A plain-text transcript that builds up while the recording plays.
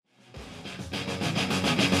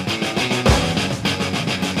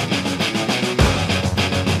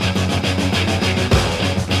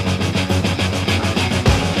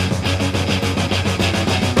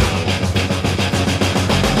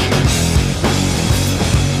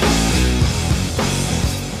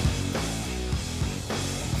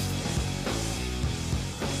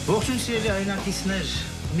Ողջույն սիրելի հայրենակիցներ,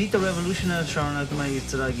 Meet the Revolution-ը շարունակում է իր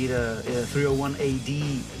ծրագիրը 301 AD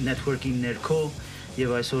network-ի ներքո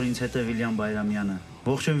եւ այսօր ինձ հետ է Վիլյամ Բայրամյանը։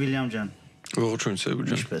 Ողջույն Վիլյամ ջան։ Ողջույն Սերգո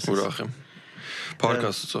ջան։ Ուրախ եմ։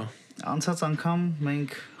 Փառքաստծո։ Անցած անգամ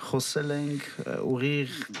մենք խոսել ենք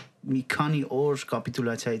ուղիղ մի քանի օր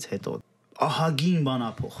կապիտուլյացիայից հետո։ Ահագին բան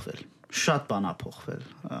ա փոխվել, շատ բան ա փոխվել։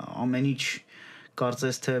 Ամեն ինչ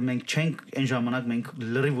կարծես թե մենք չենք այն ժամանակ մենք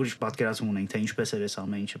լրիվ ուրիշ պատկերացում ունենք թե ինչպես էր այս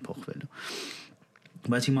ամեն ինչը փոխվելու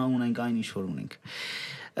բայց հիմա ունենք այն ինչ որ ունենք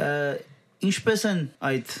ինչպես են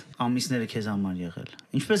այդ ամիսները քեզ համար եղել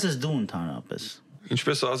ինչպես ես դու ընդհանրապես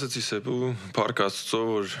Ինչպես ասացի Սեբու Փառքաստծո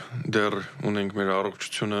որ դեռ ունենք մեր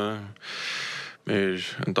առողջությունը մեր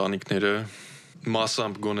ընտանիքները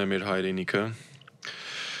մասամբ գոնե մեր հայրենիքը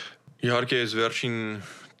իհարկե այս վերջին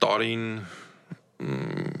տարին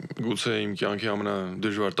գուցե իմ կյանքի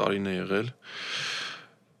ամենադժվար տարին է եղել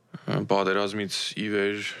պատերազմից ի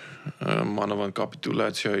վեր մանավանդ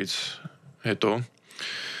կապիտուլյացիայից հետո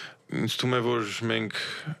ինձ թվում է որ մենք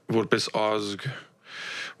որպես ազգ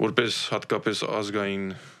որպես հատկապես ազգային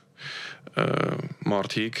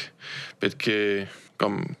մարդիկ պետք է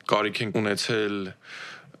կամ կարիք ենք ունեցել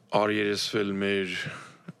արիերեսվել մեր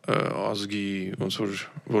ազգի ոնց որ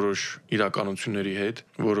որոշ իրականությունների հետ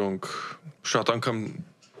որոնք շատ անգամ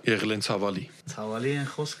եղել են ցավալի են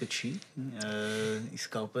խոսքը չի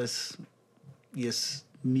իսկապես ես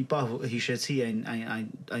մի պահ հիշեցի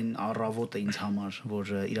այն առավոտը ինձ համար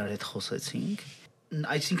որ իրար հետ խոսեցինք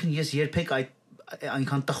այսինքն ես երբեք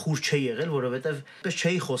այնքան տխուր չի եղել որովհետև պես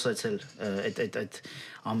չէի խոսեցել այդ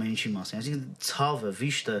ամեն ինչի մասին այսինքն ցավը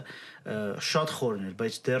վիշտը շատ խորն էր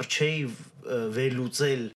բայց դեռ չէի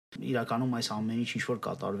վերլուծել իրականում այս ամեն ինչ որ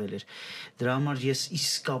կատարվել էր դրա համար ես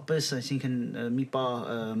իսկապես այսինքն մի պահ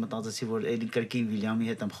մտածեցի որ էլի կրկին Վիլյամի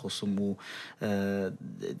հետ եմ խոսում ու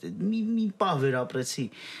մի պահ վերապրեցի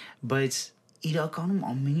բայց իրականում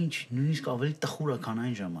ամեն ինչ նույնիսկ ավելի տխուր է քան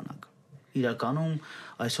այն ժամանակ իրականում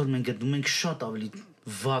այսօր մենք գտնում ենք շատ ավելի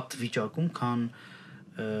վատ վիճակում քան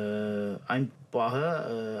այն պահը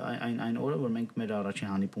այն օրը որ մենք մեր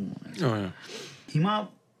առաջին հանդիպումը ունեցինք հիմա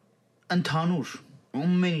ընդհանուր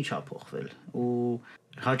ամեն ինչ ա փոխվել ու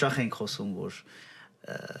հաճախ ենք խոսում որ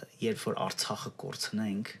երբ որ Արցախը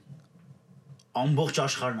կորցնենք ամբողջ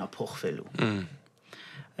աշխարհն ա փոխվելու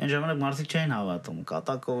այն ժամանակ մարդիկ չէին հավատում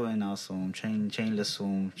կատակով են ասում չէին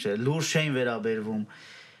լսում լուրջ չէին վերաբերվում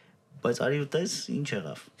բայց արի ու տես ինչ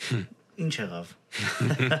եղավ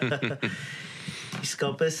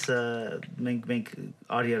իսկապես մենք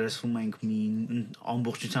արիերեսվում ենք մի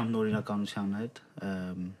ամբողջությամբ նոր իրականության հետ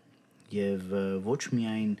եւ ոչ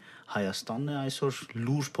միայն Հայաստանն է այսօր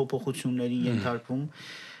լուրջ փոփոխությունների ենթարկվում,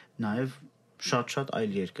 նաեւ շատ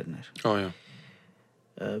այլ երկրներ։ Այո։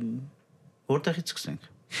 Որտեղից սկսենք։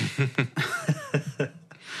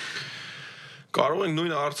 Կարող ենք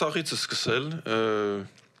նույն Արցախից սկսել։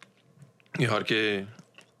 Իհարկե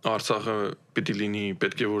Արցախը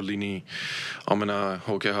պետք է որ լինի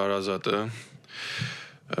ամենահոգեհարազատը։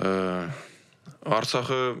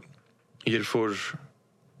 Արցախը երբ որ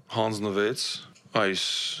հանձնվեց այս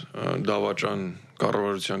դավաճան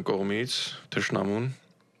կառավարության կողմից թշնամուն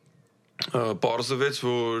պարզվեց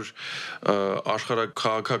որ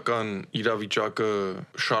աշխարհաքաղաքական իրավիճակը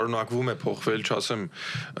շարունակվում է փոխվել, չասեմ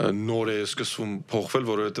նոր է սկսվում փոխվել,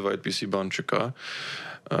 որովհետև այդպիսի բան չկա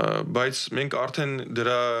բայց մենք արդեն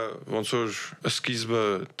դրա ոնց որ սկիզբը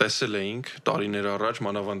տեսել էինք տարիներ առաջ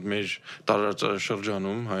մանավանդ մեր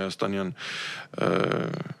տարածաշրջանում հայաստանյան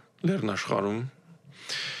լեռնաշխարհում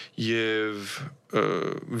եւ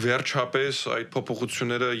վերջապես այդ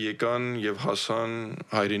փոփոխությունները եկան եւ հասան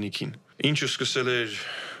հայրենիքին ինչը սկսել էր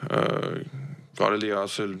կարելի է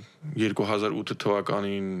ասել 2008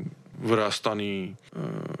 թվականին Վրաստանի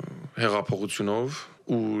հեղափոխությունով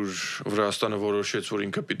ուր Վրաստանը որոշեց որ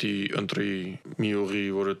ինքը պիտի ընտրի մի ուղի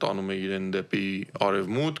որը տանում է իրեն դեպի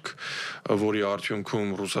արևմուտք որի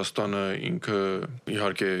արդյունքում Ռուսաստանը ինքը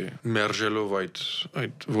իհարկե մերժելով այդ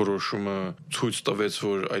որոշումը ցույց տվեց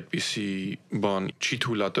որ այդպիսի բան չի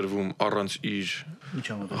թույլատրվում առանց իր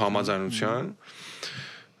համաձայնության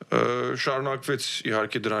շարունակվեց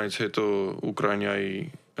իհարկե դրանից հետո Ուկրաինայի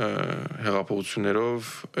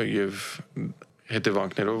հեղափոխություններով եւ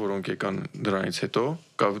հետևանքներով որոնք եկան դրանից հետո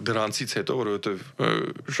որովհետեւ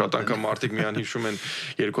շատ անգամ մարդիկ միան հիշում են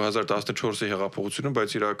 2014-ի հեղափոխությունը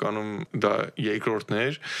բայց իրականում դա երկրորդն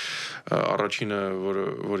էր առաջինը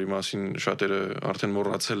որի մասին շատերը արդեն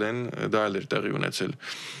մոռացել են դա էլ էր տեղի ունեցել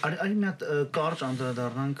Արի մի հատ կարճ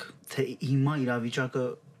անդրադառնանք թե հիմա իրավիճակը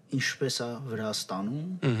ինչպես է Վրաստանում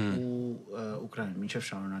ու Ուկրաինայում, ինչեւ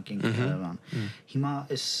շարունակենք Երևան։ Հիմա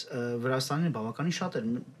այս Վրաստանին բավականին շատ էր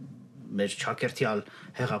մեր ճակերտյալ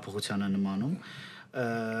հեղափոխությանը նմանում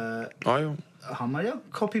Այո համարյա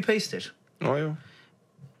copy paste էր այո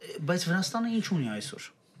բայց Վրաստանը ինչ ունի այսօր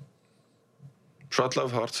Շատ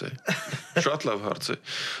լավ հարց է Շատ լավ հարց է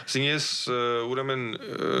Ասին ես ուրեմն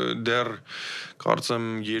դեռ կարծեմ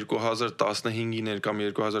 2015-ին էր կամ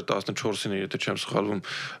 2014-ին էր եթե չեմ սխալվում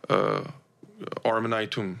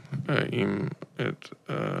Armenite-ում իմ այդ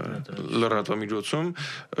լրատվամիջոցում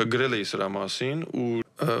գրել էի սրա մասին ու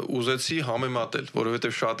ուզեցի համեմատել,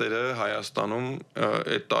 որովհետև շատերը Հայաստանում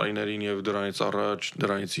այդ տարիներին եւ դրանից առաջ,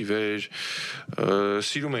 դրանից ի վեր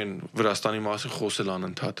սիրում են Վրաստանի մասին խոսել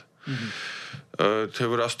անընդհատ թե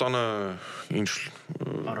Վրաստանը ինչ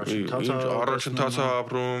առաջընթաց է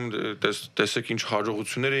ապրում, տեսեք ինչ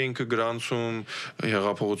հաջողություններ է ինքը գրանցում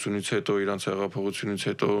հեղափոխությունից հետո, իրանց հեղափոխությունից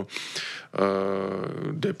հետո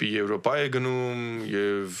դեպի Եվրոպա է գնում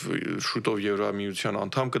եւ շուտով Եվրամիության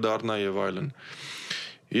անդամ կդառնա եւ այլն։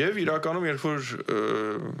 Եվ իրականում երբ որ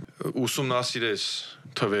ուսումնասիրես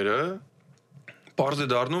թվերը Պարզ է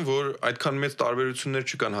դառնում, որ այդքան մեծ տարբերություններ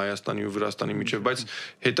չկան Հայաստանի ու Վրաստանի միջև, բայց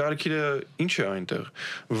հետաքրքիրը ինչ է այնտեղ,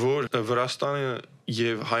 որ Վրաստանը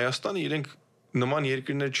եւ Հայաստանը իրենք նման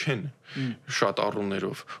երկրներ չեն շատ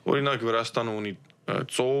առումներով։ Օրինակ Վրաստանը ունի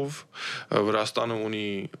ծով, Վրաստանը ունի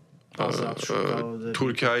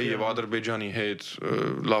Թուրքիայի եւ Ադրբեջանի հետ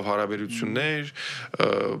լավ հարաբերություններ,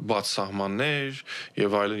 բաց սահմաններ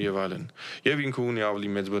եւ այլն եւ այլն։ Եվ ինքը ունի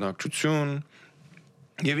ավելի մեծ բնակչություն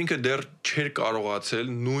Եվ ինքը դեռ չէր կարողացել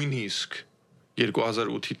նույնիսկ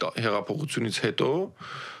 2008-ի հեղափոխությունից հետո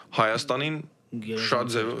Հայաստանին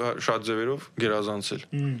շատ ձևերով գերազանցել։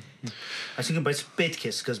 Այսինքն բայց պետք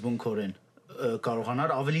է սկզբունքորեն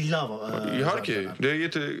կարողանար ավելի լավ Իհարկե, դե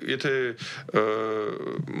եթե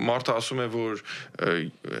մարդը ասում է, որ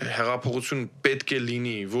հեղափոխություն պետք է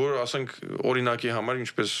լինի, որ ասենք օրինակի համար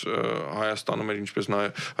ինչպես Հայաստանում էր, ինչպես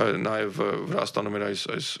նաև Վրաստանում էր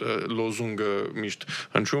այս լոզունգը միշտ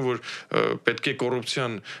հնչում, որ պետք է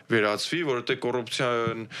կոռուպցիան վերացվի, որովհետեւ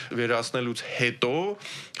կոռուպցիան վերացնելուց հետո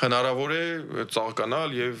հնարավոր է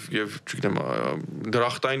ծաղկանալ եւ չգիտեմ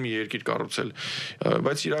դրախտային մի երկիր կառուցել,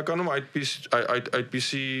 բայց իրականում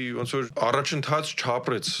այդպիսի ոնց որ առաջընթաց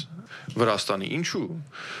չապրեց Վրաստանի ինչու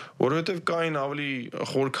որովհետև կային ավելի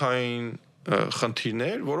խորքային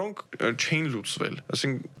խնդիրներ որոնք չէին լուծվել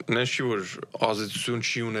ասենք նես չի որ ազդեցություն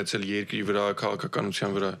չի ունեցել երկրի վրա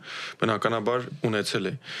քաղաքականության վրա բնականաբար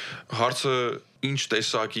ունեցել է հարցը ինչ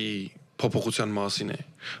տեսակի փոփոխության մասին է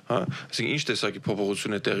հա ասենք ինչ տեսակի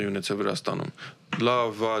փոփոխություն է տեղի ունեցել Վրաստանում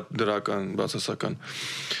լավ վատ դրական բացասական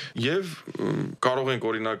եւ կարող ենք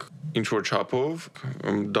օրինակ ինչ որ չափով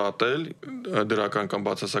դատել դրական կամ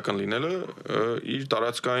բացասական լինելը իր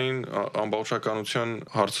տարածքային ամբողջականության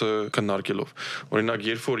հարցը քննարկելով օրինակ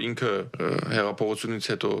երբ որ ինքը հեղափոխությունից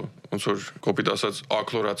հետո ոնց որ կոպիտ ասած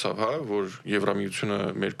ակլորացավ հա որ Եվրամիությունը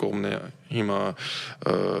մեր կողմն է հիմա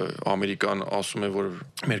Ամերիկան ասում է որ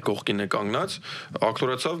մեր կողքին է կանգնած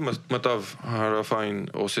ակլորացավ մտավ հարավային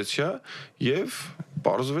Օսեթիա եւ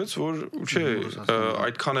Պարզվեց, որ չէ,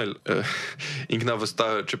 այդքան էլ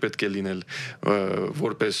ինքնավստահ չպետք է լինել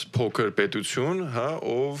որպես փոքր պետություն, հա,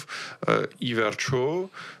 ով ի վերջո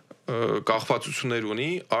կախվածություններ ունի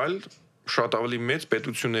այլ շատ ավելի մեծ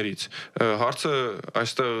պետություններից հարցը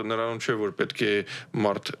այստեղ նրանում չէ որ պետք է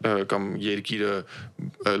մարդ կամ երկիրը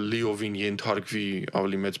լիովին ենթարկվի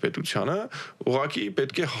ավելի մեծ պետությանը ուղղակի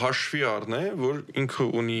պետք է հաշվի առնել որ ինքը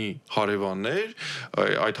ունի հարևաններ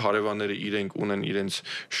այդ հարևանները իրենք ունեն իրենց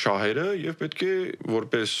շահերը եւ պետք է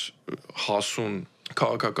որպես հասուն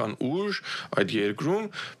քաղաքական ուժ այդ երկրում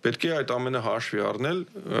պետք է այդ ամենը հաշվի առնել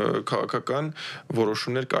քաղաքական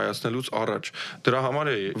որոշումներ կայացնելուց առաջ դրա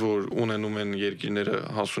համար է որ ունենում են երկիրները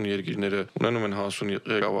հասուն երկիրները ունենում են հասուն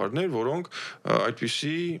ղեկավարներ որոնք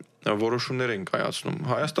այդպիսի որոշումներ են կայացնում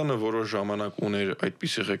Հայաստանը որոշ ժամանակ ուներ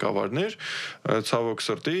այդպիսի ղեկավարներ ցավոք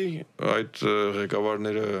սրտի այդ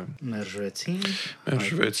ղեկավարները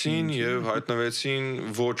մերժվեցին եւ հայտնվեցին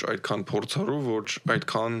ոչ այդքան փորձառու ոչ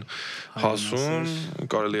այդքան հասուն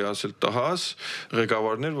կարելի ասել տհաս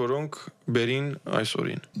ղեկավարներ որոնք բերին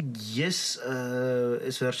այսօրին ես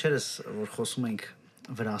այս վերջերս որ խոսում ենք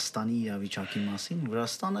Վրաստանի իրավիճակի մասին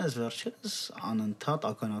Վրաստանը այս վերջերս անընդհատ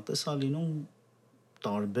ականատես է լինում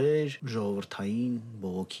տարբեր ժողովրդային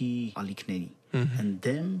բողոքի ալիքների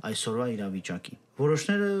ընդդեմ այսօրվա իրավիճակի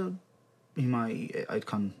որոշները հիմա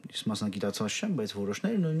այդքան ես մասնագիտացած չեմ բայց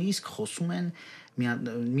որոշները նույնիսկ խոսում են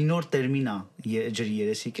մի նոր տերմին է ջրի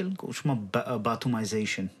երես եկել կոչվում է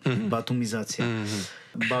բաթումայզեյշն բաթումիզացիա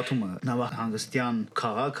Բաթումը նավահանգստյան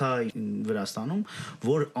քաղաք է Վրաստանում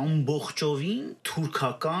որ ամբողջովին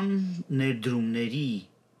թուրքական ներդրումների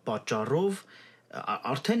պատճառով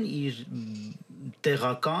արդեն իր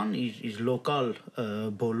տեղական, իր լոկալ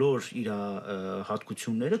բոլոր իր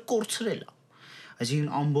հատկությունները կորցրել է։ Այսինքն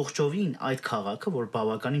ամբողջովին այդ քաղաքը, որ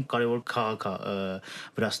բավականին կարևոր քաղաք է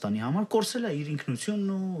Վրաստանի համար, կորցրել է իր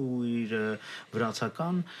ինքնությունն ու իր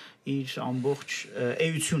վրացական իր ամբողջ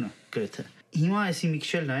էությունը գրեթե։ Հիմա էսի մի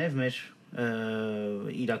քիչ էլ նաև մեր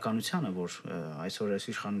իրականությանը, որ այսօր այս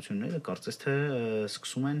իշխանությունները կարծես թե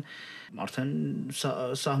սկսում են արդեն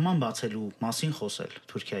սահման բացելու մասին խոսել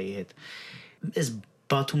Թուրքիայի հետ։ Այս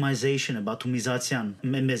բաթումայզեյշնը, բաթումիզացիան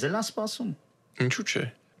մեզ էլ է սպասում։ Ինչու՞ չէ։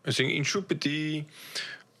 Այսինքն ինչու պիտի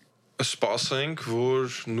սպասենք,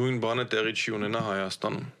 որ նույն բանը տեղի չի ունենա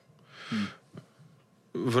Հայաստանում։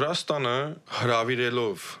 Վրաստանը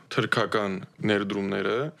հրավիրելով թրքական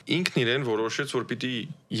ներդրումները ինքն իրեն որոշեց, որ պիտի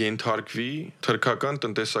ենթարկվի թրքական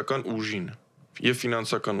տնտեսական ուժին եւ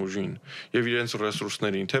ֆինանսական ուժին եւ իրենց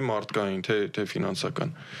ռեսուրսներին, թե մարդկային, թե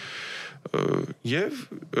ֆինանսական։ Եվ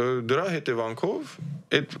դրա հետևանքով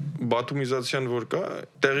այդ բաթումիզացիան որ կա,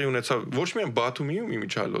 տեղի ունեցավ ոչ միայն Բաթումիում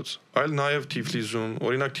իմիջիալոց, այլ նաև Թիֆլիսում,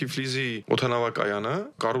 օրինակ Թիֆլիսի օդանավակայանը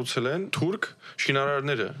կառուցել են թուրք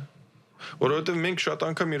շինարարները, որովհետև մենք շատ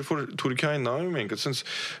անգամ երբ որ Թուրքիային նայում ենք, ասենց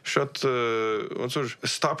շատ ոնց որ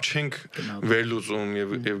ստապ չենք վերլուծում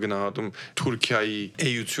եւ գնահատում Թուրքիայի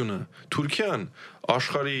էությունը։ Թուրքիան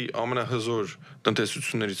աշխարհի ամենահզոր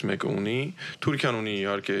տնտեսություններից մեկը ունի, Թուրքիան ունի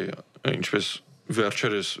իհարկե ինչպես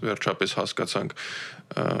վերջապես հասկացանք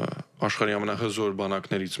աշխարհի ամենահզոր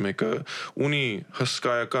բանակներից մեկը, ունի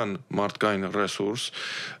հսկայական մարդկային ռեսուրս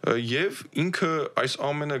եւ ինքը այս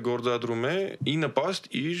ամենը գործադրում է ի նպաստ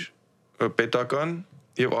իր պետական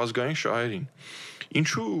եւ ազգային շահերին։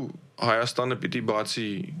 Ինչու Հայաստանը պիտի բացի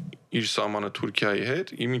իր սահմանը Թուրքիայի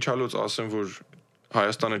հետ, իմիջիալոց ասեմ, որ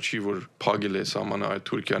Հայաստանը չի որ փակել է սահմանը, այլ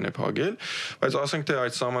Թուրքիան է փակել, բայց ասենք թե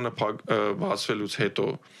այդ սահմանը բացվելուց հետո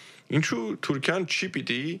ինչու Թուրքիան չի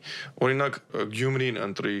պիտի օրինակ Գյումրին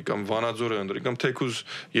ընտրի կամ Վանաձորը ընտրի կամ թեկուզ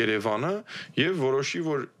Երևանը եւ որոշի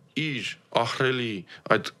որ իր ահռելի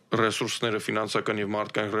այդ ռեսուրսները ֆինանսական եւ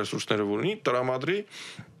մարդկային ռեսուրսները որ ունի տրամադրի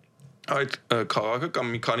այդ քաղաքը կամ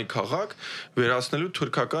մի քանի քաղաք վերացնելու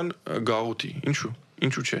թուրքական գաղութի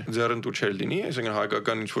ինչու չէ ձեռնտու չեր լինի այսինքն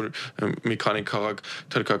հայկական ինչ որ մի քանի քաղաք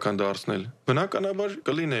թուրքական դարձնել բնականաբար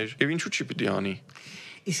կլիներ եւ ինչու չի պիտի անի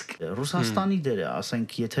իսկ Ռուսաստանի դերը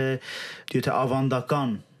ասենք եթե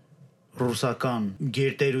ավանդական ռուսական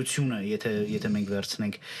գերտերությունը եթե մենք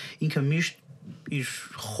վերցնենք ինքը միշտ իր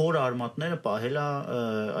խոր արմատները պահել է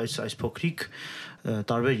այս փոքրիկ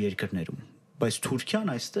տարբեր երկրներում բայց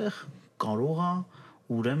Թուրքիան այստեղ կարող է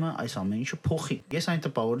ուրեմն այս ամեն ինչը փոխի։ Ես այն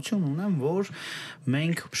տպավորություն ունեմ, որ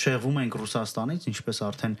մենք շեղվում ենք Ռուսաստանից, ինչպես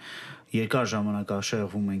արդեն երկար ժամանակ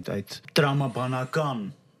շեղվում ենք այդ տրամաբանական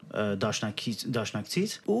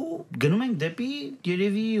դաշնակցից ու գնում ենք դեպի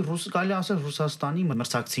երևի կարելի ասել Ռուսաստանի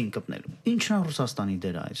մրցակցին կպնելու։ Ինչն է Ռուսաստանի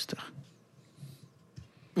դերը այստեղ։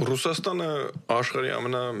 Ռուսաստանը աշխարհի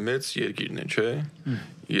ամենամեծ երկիրն է, չէ՞։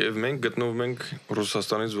 Եվ մենք գտնվում ենք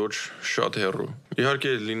Ռուսաստանից ոչ շատ հեռու։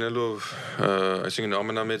 Իհարկե լինելով, այսինքն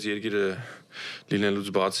ամենամեծ երկիրը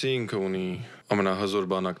լինելուց բացի ինքը ունի ամենահզոր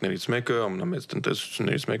բանակներից մեկը, ամենամեծ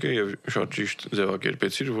տնտեսություններից մեկը եւ շատ ճիշտ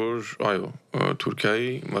ձևակերպեցիր, որ այո, Թուրքիայի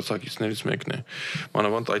մրցակիցներից մեկն է։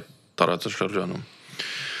 Մանավանդ այդ տարածաշրջանում։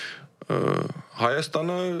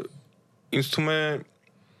 Հայաստանը ինձ թվում է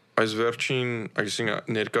այս վերջին,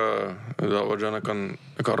 այսինքն ներկա դավաճանական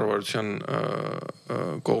կառավարության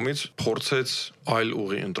կողմից փորձեց այլ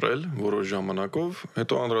ուղի ընտրել որոշ ժամանակով,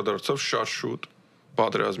 հետո անդրադարձավ շատ շուտ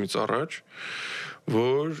պատերազմից առաջ,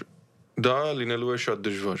 որ դա լինելու է շատ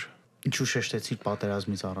դժվար։ Ինչու շեշտեցի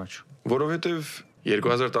պատերազմից առաջ։ Որովհետև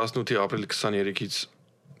 2018-ի ապրիլի 23-ից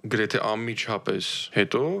գրեթե անմիջապես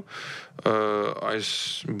հետո այս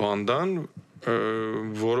բանդան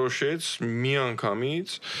որոշեց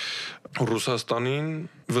միանգամից Ռուսաստանին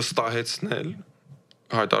վստահեցնել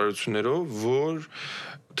հայտարարություններով, որ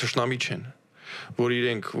թշնամի չեն, որ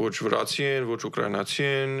իրենք ոչ վրացի են, ոչ ուկրաինացի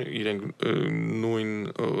են, իրենք նույն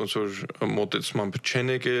ոնց որ մոտեցմամբ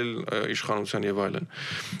չեն եկել իշխանության եւ այլն։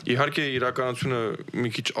 Իհարկե իրականությունը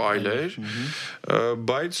մի քիչ այլ էր,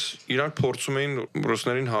 բայց իրանք փորձում էին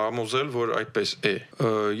ռուսներին համոզել, որ այդպես է։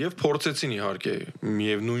 Եվ փորձեցին իհարկե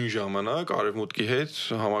միևնույն ժամանակ արևմուտքի հետ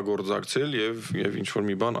համագործակցել եւ ինչ որ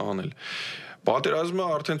մի բան անել։ Պատերազմը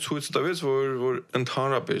արդեն ցույց տվեց, որ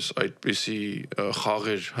ընդհանրապես այդպիսի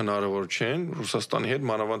խաղեր հնարավոր չեն Ռուսաստանի հետ,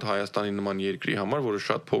 մանավանդ Հայաստանի նման երկրի համար, որը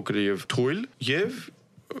շատ փոքր է եւ թույլ, եւ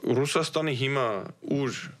Ռուսաստանի հիմա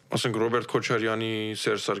ուր, ասենք Ռոբերտ Քոչարյանի,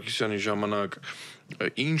 Սերժ Սարգսյանի ժամանակ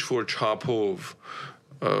ինչ որ չափով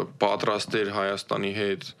պատրաստ էր Հայաստանի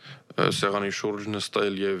հետ սեղանի շուրջ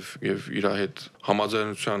նստել եւ իր հետ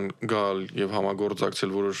համաձայնության գալ եւ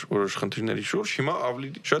համագործակցել որոշ խնդիրների շուրջ, հիմա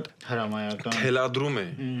ավելի շատ հրամայական թելադրում է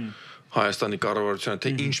Հայաստանի կառավարությանը,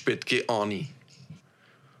 թե ինչ պետք է անի։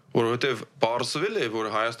 Որովհետեւ պարզվել է, որ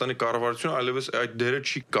Հայաստանի կառավարությունը այլևս այդ դերը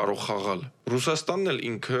չի կարող խաղալ։ Ռուսաստանն էլ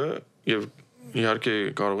ինքը եւ իհարկե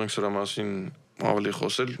կարող ենք սրա մասին ավելի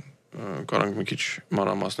խոսել, կարող մի քիչ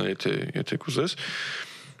մանրամասներ, եթե կուզես։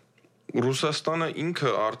 Ռուսաստանը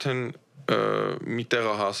ինքը արդեն մի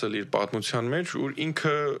տեղ է հասել իր պատմության մեջ, որ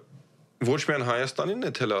ինքը ոչ միայն Հայաստանին է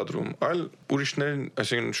թելադրում, այլ ուրիշներին,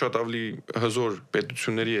 այսինքն շատ ավելի հզոր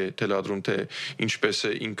պետությունների է թելադրում, թե ինչպես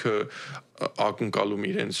է ինքը ակնկալում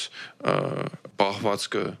իրենց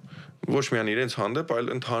պահվածքը ոչ միայն իրենց հանդեպ,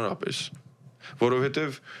 այլ ընդհանրապես։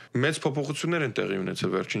 Որովհետև մեծ փոփոխություններ են տեղի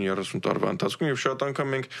ունեցել վերջին 30 տարվա ընթացքում եւ շատ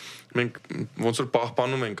անգամ մենք ոնց որ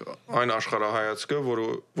պահպանում ենք այն աշխարհայացքը,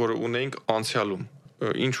 որը ունենք անցյալում,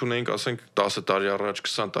 ինչ ունենք, ասենք 10 տարի առաջ,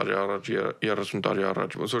 20 տարի առաջ, 30 տարի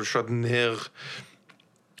առաջ, ոնց որ շատ նեղ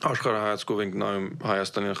աշխարհայացքով ենք նայում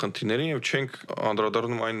Հայաստանի խնդիրներին եւ չենք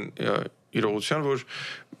անդրադառնում այն իրողության, որ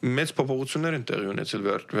մեծ փոփոխություններ են տեղի ունեցել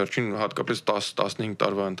վերջին հատկապես 10-15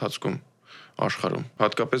 տարվա ընթացքում աշխարհում,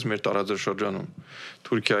 հատկապես մեր տարածաշրջանում,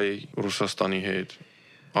 Թուրքիայի, Ռուսաստանի հետ,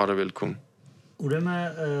 Արևելքում։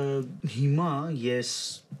 Ուրեմն հիմա ես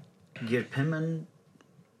երբեմն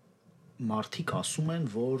մարդիկ ասում են,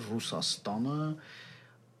 որ Ռուսաստանը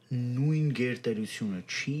նույն գերտերությունը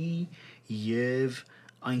չի եւ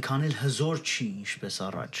այնքան էլ հզոր չի, ինչպես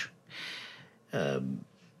առաջ։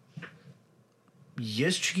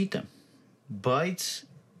 Ես չգիտեմ, բայց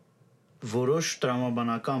որոշ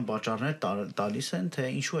տրամաբանական պատճառներ տալիս են, թե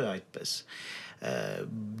ինչու է այդպես։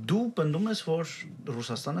 Դու պնդում ես, որ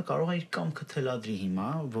Ռուսաստանը կարող է իր կամքը թելադրի հիմա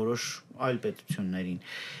որոշ այլ պետություններին։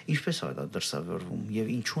 Ինչպես է դա դրսևորվում եւ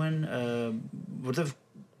ինչու են, որտեվ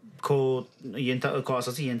քո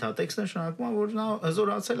ասացի ենթատեքստը նշանակում է, որ նա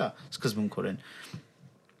հզորացել է սկզբունքորեն։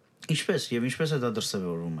 Ինչպես է դա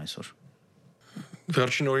դրսևորվում այսօր։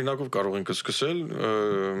 Վերջին օրինակով կարող ենք սկսել,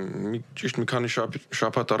 ճիշտ մի քանի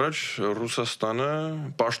շաբաթ առաջ Ռուսաստանը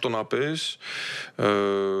պաշտոնապես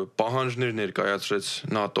պահանջներ ներկայացրեց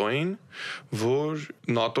ՆԱՏՕ-ին, որ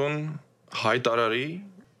ՆԱՏՕ-ն հայտարարի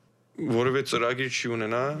որևէ ծրագիր չի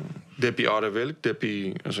ունենա դեպի արևելք, դեպի,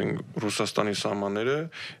 ասենք, Ռուսաստանի սահմանները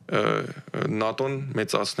ՆԱՏՕ-ն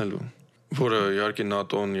մեծացնելու, որը իհարկե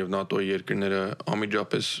ՆԱՏՕ-ն եւ ՆԱՏՕ-ի երկրները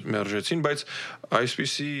անմիջապես մերժեցին, բայց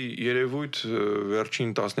այսպիսի երևույթ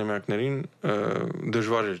վերջին տասնամյակներին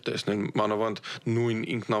դժվար էր տեսնել, մանավանդ նույն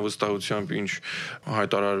ինքնավստահությամբ, ինչ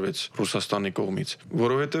հայտարարվեց Ռուսաստանի կողմից,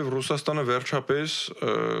 որովհետեւ Ռուսաստանը վերջապես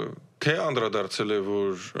թե անդրադարձել է,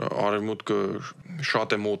 որ արևմուտքը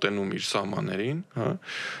շատ է մոտենում իր սահմաններին, հա,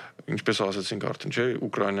 ինչպես ասացինք արդեն, չէ,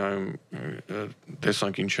 Ուկրաինայում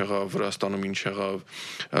տեսանք ինչ եղավ, Վրաստանում ինչ եղավ,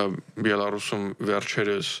 Բելարուսում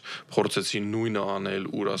վերջերս փորձեցին նույնը անել,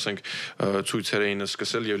 ուր ասենք ցույցեր էին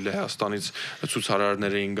սկսել եւ Լեհաստանից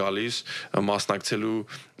ցուցարարներ էին գալիս մասնակցելու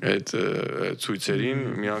այդ ցույցերին,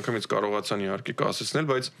 միանգամից կարողացան իհարկե կասեցնել,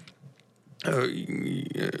 բայց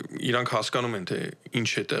իրանք հասկանում են, թե ինչ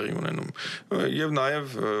է տեղի ունենում եւ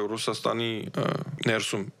նաեւ Ռուսաստանի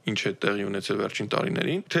ներսում ինչ է տեղի ունեցել վերջին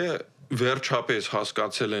տարիներին, թե վերջապես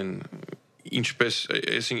հասկացել են ինչպես,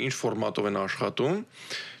 այսինքն ինչ ֆորմատով են աշխատում,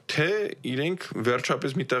 թե իրենք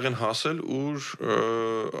վերջապես մի տեղ են հասել, ուր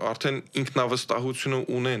արդեն ինքնավստահությունը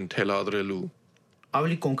ունեն թելադրելու։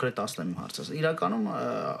 Ավելի կոնկրետացնեմ հարցս։ Իրականում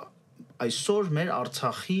այսօր մեր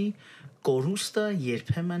Արցախի կորուստը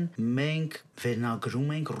երբեմն մենք վերնագրում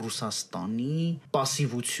ենք Ռուսաստանի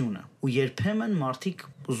пассивությունը ու երբեմն մարդիկ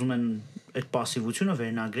ուզում են այդ пассивությունը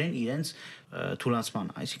վերնագրեն իրենց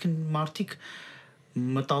թուլացման, այսինքն մարդիկ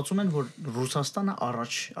մտածում են, որ Ռուսաստանը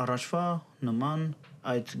առաջվա նման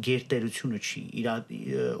այդ գերտերությունը չի, իր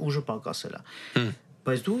ուժը պակասել է։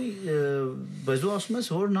 Բայց դու ասում ես,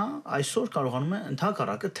 որ նա այսօր կարողանում է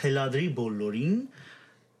ընդհակառակը թելադրի բոլորին,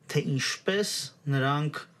 թե ինչպես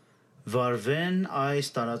նրանք վարվեն այս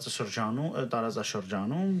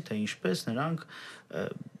տարածաշրջանում, թե ինչպես նրանք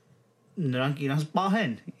իրանց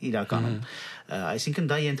պահեն իրականում։ Այսինքն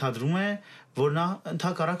դա ենթադրում է, որ նա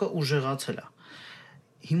ընդհակառակը ուժեղացել է։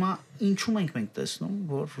 Հիմա ինչու ենք տեսնում,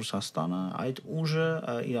 որ Ռուսաստանը այդ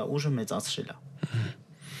իր ուժը մեծացրել է։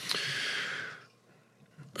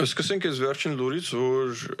 Սկսենք այս վերջին լուրից, որ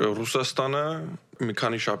Ռուսաստանը մի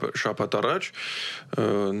քանի շաբաթ առաջ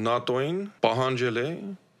ՆԱՏՕ-ին պահանջել է,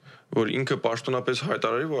 որ ինքը պաշտոնապես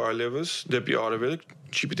հայտարարի, որ այլևս դեպի արևելք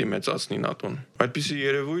չի պիտի մեծացնի ՆԱՏՕ-ն։ Այդպիսի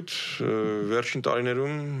երևույթ վերջին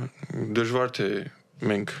տարիներում դժվար թե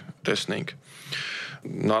մենք տեսնենք։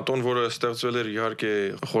 ՆԱՏՕ-ն, որը ստեղծվել էր իհարկե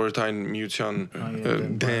խորհրդային միության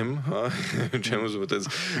դեմ, հա, չեմ ուզում այդպես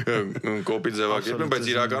կոպիտ ձևակերպել,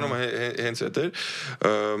 բայց իրականում հենց այդ էր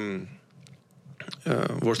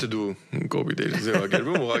ոչ թե դու կոպիտ էիր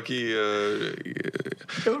ձևակերպում, ուղղակի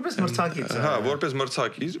որպես մրցակից, հա, որպես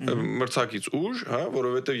մրցակից ուժ, հա,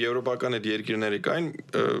 որովհետև եվրոպական այդ երկիրները կային,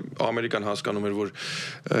 Ամերիկան հասկանում էր, որ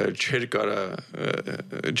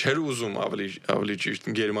չէր ուզում ավելի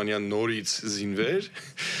ճիշտ Գերմանիան նորից զինվեր,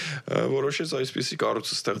 որոշեց այսպիսի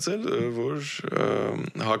կառույց ստեղծել, որ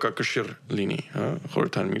հակակշիռ լինի, հա,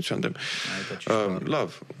 խորհրդային միության դեմ։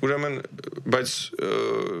 Լավ, ուրեմն, բայց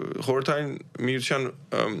խորհրդային միության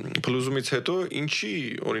փլուզումից հետո ինչի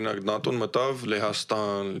օրինակ ՆԱՏՕ-ն մտավ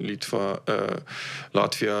Լեհաստան,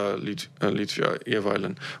 Լատվիա, Լիտվա եւ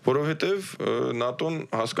այլն, որովհետեւ ՆԱՏՕ-ն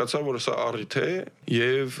հասկացավ, որ սա առիթ է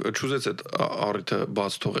եւ չուզեց այդ առիթը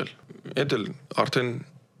բաց թողել։ Այդ էլ արդեն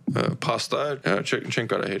փաստա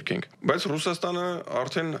չեն կարա հերքենք։ Բայց Ռուսաստանը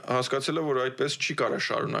արդեն հասկացել է, որ այդպես չի կարա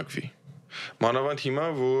շարունակվի։ Մանավանդ հիմա,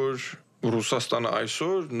 որ Ռուսաստանը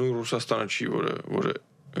այսօր նույն Ռուսաստանը չի, որը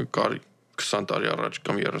կար 20 տարի առաջ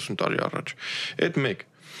կամ 30 տարի առաջ։ Այդ մեկ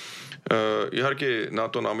իհարկե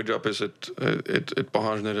ՆԱՏՕ-ն ամիջապես այդ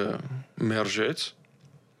պահանջները մերժեց,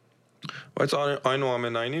 բայց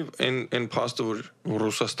այնուամենայնիվ այն փաստը, որ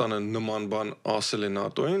Ռուսաստանը նման բան ասել է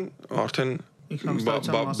ՆԱՏՕ-ին, արդեն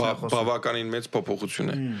բավականին մեծ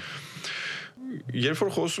փոփոխություն է։ Երբ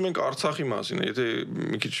որ խոսում ենք Արցախի մասին, եթե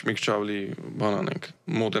մի քիչ ավելի բան անենք,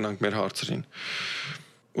 մոտենանք մեր հարցերին,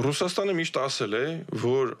 Ռուսաստանը միշտ ասել է,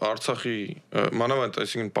 որ Արցախի մանավանդ,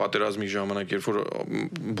 այսինքն պատերազմի ժամանակ, երբ որ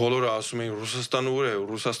բոլորը ասում էին Ռուսաստանը ուր է,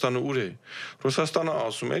 Ռուսաստանը ուր է, Ռուսաստանը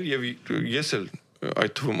ասում էր եւ ես էլ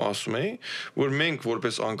այդ թվում ասում էի, որ մենք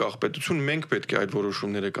որպես անկախ պետություն մենք պետք է այդ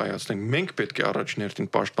որոշումները կայացնենք, մենք պետք է առաջին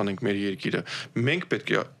հերթին պաշտպանենք մեր երկիրը, մենք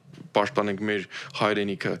պետք է պաշտպանենք մեր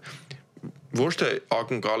հայրենիքը, ոչ թե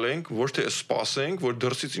ակնկալենք, ոչ թե սպասենք, որ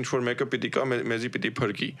դրսից ինչ-որ մեկը պիտի կա, մեզի պիտի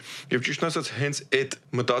փրկի։ Եվ ճիշտն ասած, հենց այդ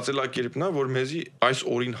մտածելակերպն է, որ մեզի այս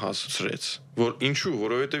օրին հասցրեց, որ ինչու,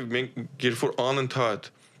 որովհետև մենք երբ որ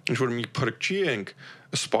անընդհատ ինչ-որ մի փրկչի ենք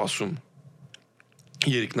սպասում,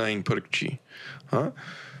 երկնային փրկչի, հա,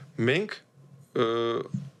 մենք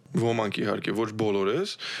ոմանք իհարկե, ոչ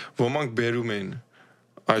բոլորս, ոմանք բերում են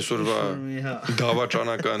այսօրվա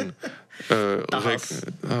դավաճանական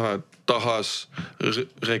տահաս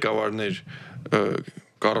ղեկավարներ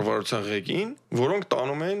կառավարության ղեկին, որոնք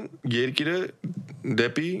տանում են երկիրը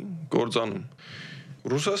դեպի կործանում։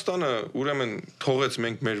 Ռուսաստանը ուրեմն թողեց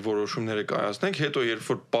մենք մեր որոշումները կայացնենք, հետո երբ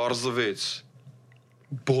որ պարզվեց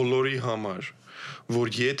բոլորի համար,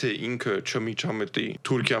 որ եթե ինքը չմիջամտի,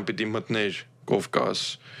 Թուրքիան պիտի մտներ Կովկաս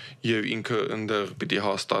եւ ինքը այնտեղ պիտի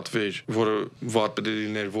հաստատվեր, որը վատ պետք է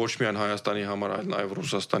լիներ ոչ միայն Հայաստանի համար, այլ նաեւ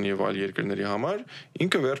Ռուսաստանի եւ այլ երկրների համար,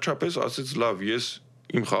 ինքը վերջապես ասեց՝ լավ, ես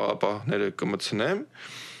իմ խաղապահները կմցնեմ,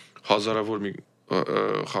 հազարավոր մի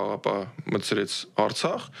խաղապահ մցրեց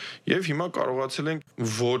Արցախ եւ հիմա կարողացել ենք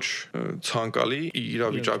ոչ ցանկալի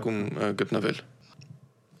իրավիճակում գտնվել։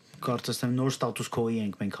 Կարծես թե նոր ստատուս քոյի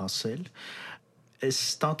ենք մենք հասել։ Այս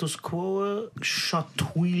ստատուս քոը շատ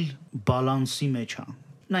թույլ բալանսի մեջ է։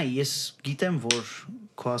 Նայ, ես գիտեմ, որ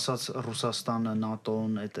քո ասած Ռուսաստանը,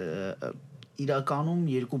 ՆԱՏՕ-ն այդ իրականում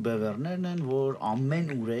երկու բևեռներն են, որ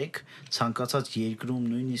ամեն ուրեք ցանկացած երկրում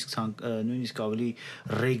նույնիսկ ավելի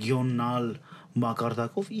ռեգիոնալ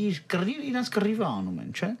մակարդակով իրենց կռիվը անում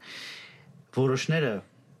են, չէ՞։ Որոշները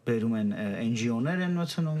բերում են NGO-ներ են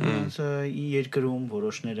մտցնում իրենց երկրում,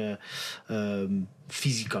 որոշները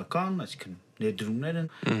ֆիզիկական, այսինքն ներդրումներ են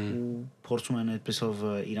ու փորձում են այդպեսով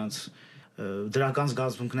իրենց դրական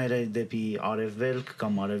զգացմունքները դեպի արևելք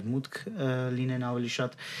կամ արևմուտք լինեն ավելի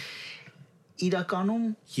շատ։ Իրականում,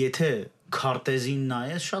 եթե քարտեզին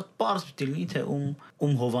նայես, շատ պարզ պիտի լինի, թե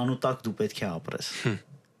ում հովանու տակ դու պետք է ապրես։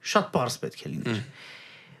 Շատ պարզ պետք է լինի։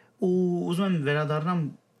 Ու ուզում եմ վերադառնամ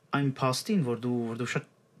այն փաստին, որ դու շատ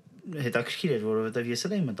հետաքրքիր էր, որովհետև ես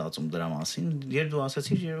էլ էի մտածում դրա մասին, երբ դու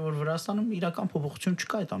ասացիր, որ Վրաստանում իրական փոփոխություն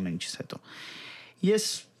չկա այդ ամեն ինչից հետո։ Ես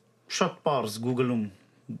շատ պարզ Google-ում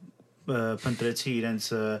փնտրեցի իրենց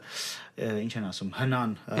ինչ են ասում,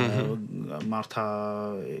 հնան մարդա,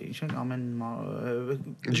 ինչ են ամեն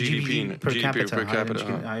GDP per capita,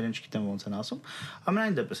 հայերեն չգիտեմ ոնց են ասում,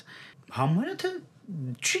 ամենայն դեպս համարը թե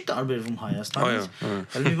չի տարբերվում Հայաստանից,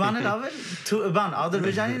 մի բան էլ ավել,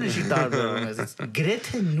 Ադրբեջանինը չի տարբերվում մեզից,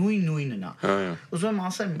 գրեթե նույնն է։ Ուզում եմ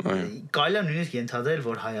ասեմ, կարելի է նույնիսկ ենթադրել,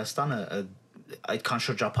 որ Հայաստանը այդքան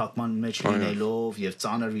շրջափակման մեջ լինելով եւ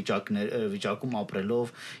ծանր վիճակում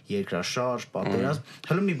ապրելով երկրաշարժ, պատերազմ,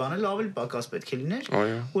 հələ մի բան էլ ավելի պակաս պետք է լիներ,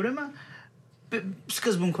 ուրեմն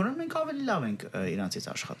սկզբունքորեն մենք ավելի լավ ենք իրանցից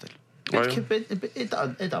աշխատել։ պետք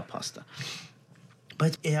է դա փաստը։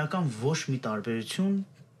 Բայց էական ոչ մի տարբերություն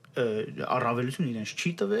առավելություն իրենց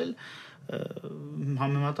չի տվել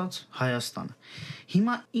համեմատած Հայաստանը։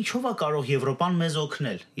 Հիմա ինչով է կարող Եվրոպան մեզ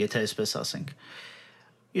օգնել, եթե այսպես ասենք։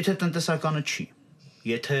 Եթե տնտեսականը չի,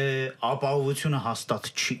 եթե ապահովությունը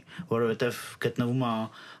հաստատ չի, որովհետև գտնվում է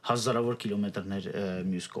հազարավոր կիլոմետրներ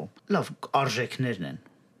մյուս կողմ։ Լավ, արժեքներն են,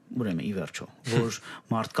 ուրեմն ի վերջո, որ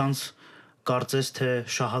մարդկանց կարծես թե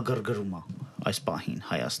շահագրգռում է այս պահին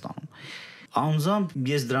Հայաստանում։ Անձամբ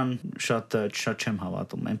ես դրան շատ չեմ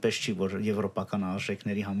հավատում, այնպես չի, որ եվրոպական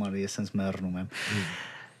արժեքների համար ես հենց մեռնում եմ։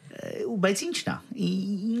 Բայց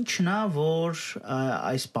ինչն է, որ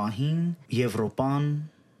այս պահին Եվրոպան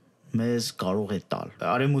մեզ կարող է տալ։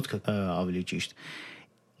 Արևմուտքը ավելի ճիշտ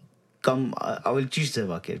կամ ավելի ճիշտ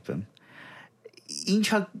ձևակերպեմ։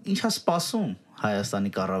 Ինչա սպասում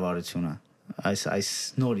Հայաստանի կառավարությունը այս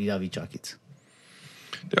նոր իրավիճակից։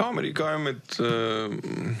 Դե Ամերիկայում այդ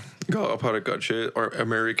գաղափարը կա, չէ,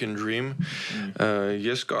 American Dream։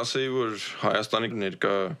 Ես կասեի, որ Հայաստանի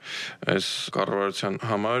ներկա այս կառավարության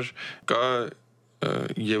համար կա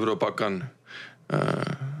եվրոպական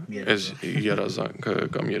as երազանքը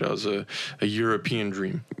կամ երազը European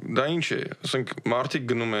Dream։ Դա ինչ է, ասենք մարդիկ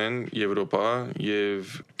գնում են Եվրոպա եւ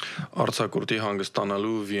արձակուրդի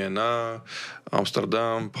հանգստանալու Վիեննա,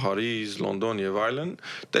 Ամստերդամ, Փարիզ, Լոնդոն եւ այլն,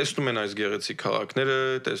 տեսնում են այս գեղեցիկ քաղաքները,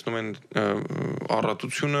 տեսնում են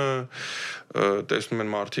առատությունը, տեսնում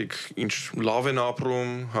են մարդիկ ինչ լավ են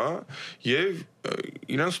ապրում, հա, եւ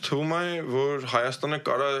իրենց թվում է, որ Հայաստանը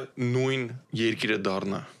կարա նույն երկիրը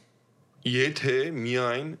դառնա։ Եթե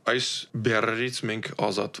միայն այս բեռերից մենք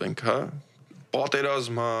ազատվենք, հա,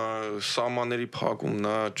 պատերազմը, սահմանների փակումն,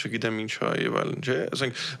 չգիտեմ ինչ է եւ այլն, չէ,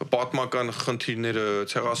 ասենք պատմական խնդիրները,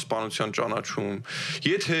 ցեղասպանության ճանաչում,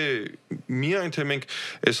 եթե միայն թե մենք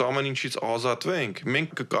այս ամեն ինչից ազատվենք,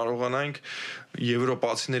 մենք կկարողանանք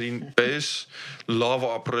եվրոպացիներին պես լավ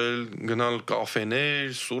ապրել, գնալ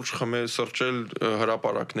կաֆեներ, սուրճ խմել, սրճել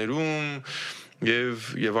հրապարակներում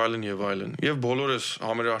եւ այլն եւ բոլորս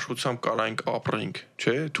համերաշխությամբ կարանք ապրենք,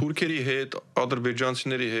 չէ, թուրքերի հետ,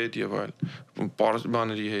 ադրբեջանցիների հետ եւ այլն,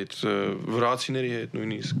 պարզբաների հետ, վրացիների հետ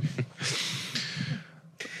նույնիսկ։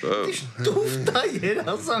 Դուք դա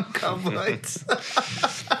երազանքա բայց։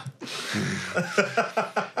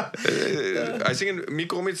 Այսինքն մի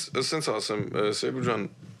կողմից ասենց ասեմ, Սեյբու ջան,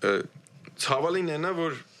 ցավալին է նա,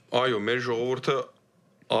 որ այո, մեր ժողովուրդը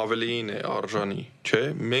ավելին է արժանի, չէ,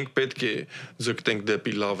 մենք պետք է ձգտենք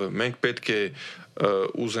դեպի լավը, մենք պետք է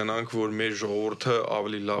ուզենանք, որ մեր ժողովուրդը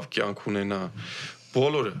ավելի լավ կյանք ունենա,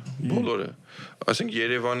 բոլորը, ասենք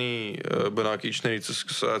Երևանի բնակիչներից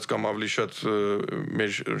սկսած կամ ավելի շատ մեր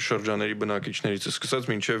շրջաների բնակիչներից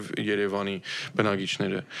սկսած մինչև Երևանի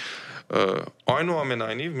բնակիչները,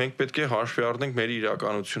 այնուամենայնիվ մենք պետք է հաշվի առնենք մեր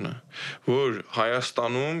իրականությունը, որ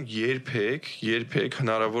Հայաստանում երբեք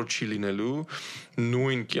հնարավոր չի լինելու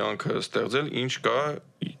նույն կյանքը ստեղծել, ինչ կա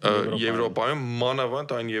Եվրոպայում,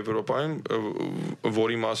 մանավանդ այն Եվրոպայում,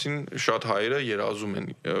 որի մասին շատ հայերը երազում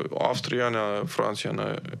են, Ավստրիան, Ֆրանսիան,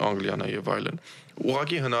 Անգլիան եւ այլն։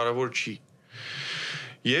 Ուղղակի հնարավոր չի։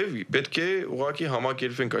 Եվ պետք է ուղղակի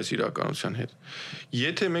համակերպվենք այս իրականության հետ։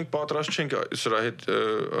 Եթե մենք պատրաստ չենք սրա հետ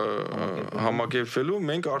համակերպվելու,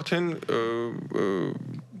 մենք արդեն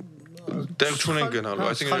դեռ չունենք գնալու,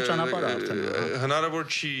 այսինքն հնարավոր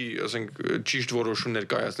չի, ասենք, ճիշտ որոշումներ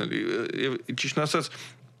կայացնել։ Եվ ճիշտն ասած,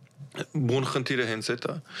 բուն խնդիրը հենց է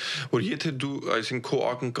դա, որ եթե դու, այսինքն, քո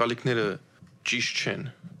ակնկալիքները ճիշտ չեն,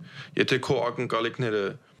 եթե քո ակնկալիքները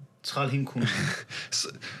սխալ հիմք ունեն,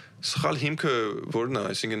 սխալ հիմքը որն է,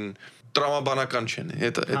 այսինքն տրամաբանական չեն,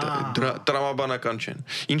 տրամաբանական չեն։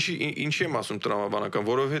 Ինչի եմ ասում տրամաբանական,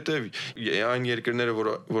 որովհետև այն երկրները,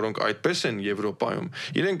 որոնք այդպես են Եվրոպայում,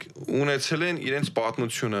 իրենք ունեցել են իրենց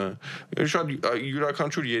պատմությունը, շատ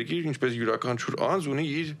յուրաքանչյուր երկիր, ինչպես յուրաքանչյուր անձ ունի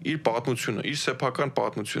իր պատմությունը, իր սեփական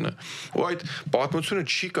պատմությունը, ու այդ պատմությունը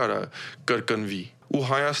չի կարա կրկնվի։ Ու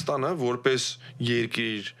Հայաստանը որպես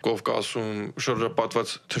երկիր Կովկասում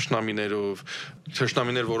շրջապատված թշնամիներով,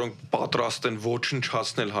 որոնք պատրաստ են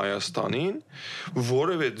ոչնչացնել Հայաստանին,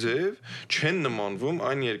 որևէ ձև չեն նմանվում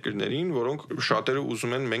այն երկրներին, որոնք շատերը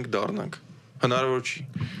ուզում են մենք դառնանք։ Հնարավոր չի։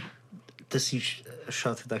 Դες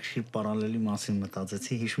շատ հետաքրքիր պարալելի մասին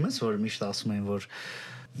մտածեցի, հիշում ես, որ միշտ ասում են, որ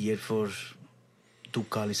երբ որ դուք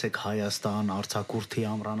գալիս եք Հայաստան, արձակուրդի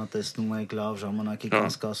ամռանը տեսնում եք, լավ ժամանակ եք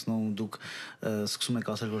անցկացնում, դուք սկսում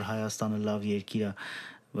եք ասել, որ Հայաստանը լավ երկիր է,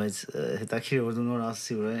 բայց հետաքրքիր է, որ դու նոր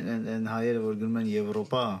ասացի, որ այն հայերը, որ գնում են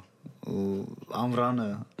Եվրոպա, ու ամռանը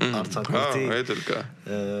արձակուրդի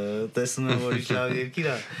տեսնում են, որ ինչ լավ երկիր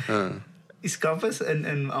է։ Իսկապես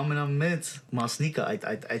այն ամենամեծ մասնիկը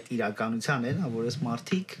այդ իրականության է, որ այս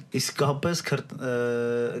մարդիկ իսկապես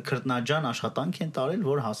քրտնաջան աշխատանք են տարել,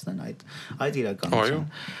 որ հասնեն այդ իրականության։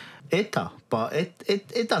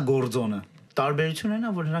 Էտա գործոնը։ Տարբերությունն է նա,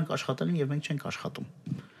 որ նրանք աշխատել են եւ մենք չենք աշխատում։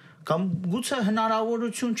 Կամ գուցե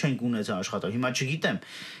հնարավորություն չենք ունեցել աշխատել։ Հիմա չգիտեմ,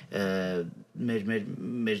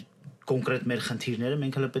 մեր կոնկրետ մեր խնդիրները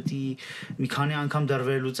մենք հələ պետք է մի քանի անգամ դեռ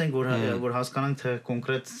վերլուծենք, որ հասկանանք թե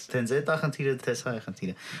կոնկրետ տենց է դա խնդիրը, թե սա է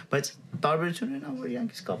խնդիրը, բայց տարբերությունն է նա, որ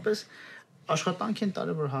իրանք իսկապես աշխատանք են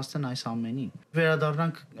տարել, որ հասնեն այս ամենին։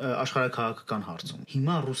 Վերադառնանք աշխարհաքաղաքական հարցում։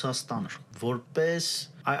 Հիմա Ռուսաստանը որպես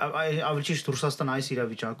ավելի ճիշտ Ռուսաստանը այս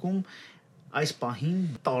իրավիճակում այս պահին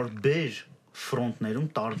տարբեր ֆրոնտներում,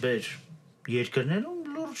 տարբեր երկրներում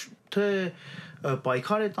լուրջ թե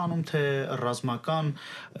պայքար է տանում, թե ռազմական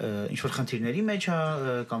ինչ-որ խնդիրների մեջ է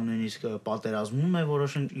կամ նույնիսկ պատերազմում է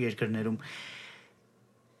որոշ երկրներում,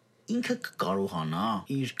 ինքը կարողանա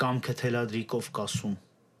իր կամքը թելադրի Կովկասում,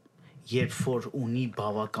 երբ որ ունի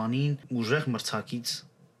բավականին ուժեղ մրցակից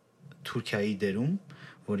Թուրքիայի դերում,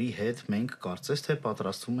 որի հետ մենք կարծես թե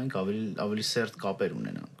պատրաստվում ենք ավելի սերտ կապեր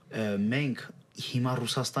ունենանք։ Մենք հիմա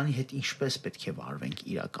Ռուսաստանի հետ ինչպես պետք է վարվենք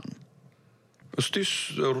իրականում։ Ըստ իս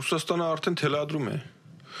Ռուսաստանը արդեն թելադրում է։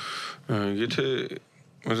 Եթե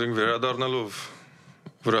ասենք վերադառնալով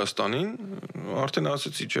Վրաստանին, արդեն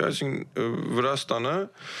ասեցի, չէ, այսինքն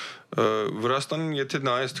Վրաստանին եթե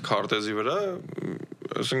նայես քարտեզի վրա,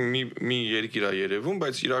 ասենք մի երկիր է երևում,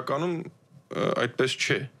 բայց իրականում այդպես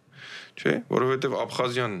չէ, որովհետև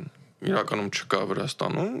Աբխազիան իրականում չկա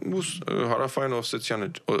Վրաստանում, ու հարավային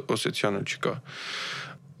Օսեթիանը չկա։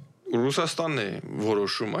 Ռուսաստանն է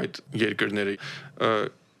որոշում այդ երկրները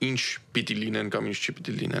ինչ պիտի լինեն կամ ինչ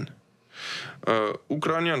չպիտի լինեն։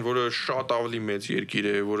 Ուկրաինան, որը շատ ավելի մեծ երկիր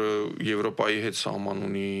է, որը Եվրոպայի հետ սահման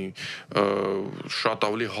ունի, շատ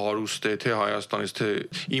ավելի հարուստ է, թե Հայաստանից, թե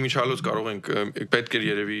իմիջիալոց կարող ենք պետք է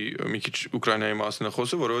երևի մի քիչ Ուկրաինայի մասին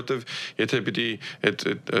խոսել, որովհետև եթե պիտի այդ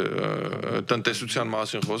տնտեսության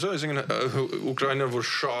մասին խոսել, այսինքն Ուկրաինան, որ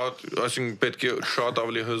շատ, այսինքն պետք է շատ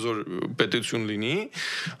ավելի հզոր պետություն լինի,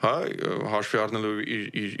 հա, հաշվի առնելով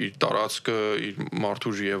իր տարածքը, իր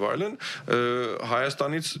մարդուժը եւ այլն,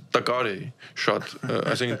 Հայաստանից տկար է շատ,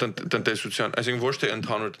 այսինքն տնտեսության, այսինքն ոչ թե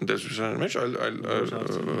ընդհանուր տնտեսության մեջ, այլ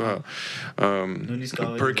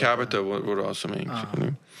per capita որ ասում ենք։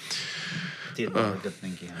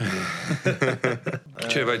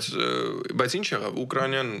 Չէ, բայց ինչ եղավ,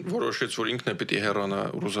 Ուկրաինան որոշեց, որ ինքն է պիտի հեռանա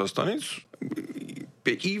Ռուսաստանից,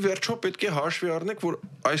 ի վերջո պետք է հաշվի առնենք, որ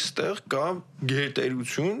այստեղ կա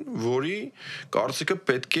գերտերություն, որի կարծիքը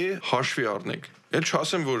պետք է հաշվի առնենք։ Էլ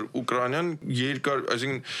չասեմ, որ Ուկրաինան երկար,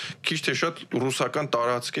 այսինքն քիչ թե շատ ռուսական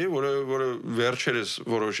տարածք է, որը վերջերս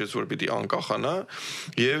որոշեց, որ պիտի անկախանա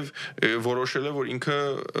եւ որոշել է, որ ինքը,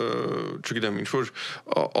 չգիտեմ, ինչ որ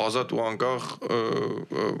ազատ ու անկախ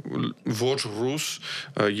ոչ ռուս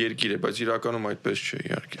երկիր է, բայց իրականում այդպես չէ,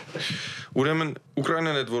 իհարկե։ Ուրեմն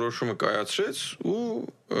Ուկրաինան այդ որոշումը կայացրեց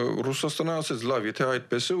ու Ռուսաստանը ասեց, լավ, եթե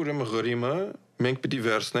այդպես է, ուրեմն Ղրիմը մենք պիտի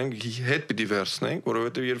վերցնենք,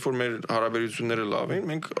 որովհետև երբ որ մեր հարաբերությունները լավ են,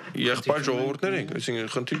 մենք եղբայր ժողովուրդներ ենք, այսինքն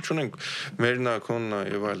խնդիր չունենք, մերն է, քոնն է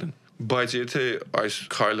եւ այլն։ Բայց եթե այս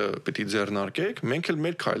քայլը պիտի ձեռնարկենք, մենք էլ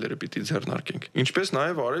մեր քայլերը պիտի ձեռնարկենք։ Ինչպես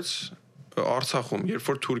նաեւ արեց Արցախում, երբ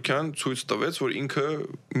որ Թուրքիան ցույց տվեց, որ ինքը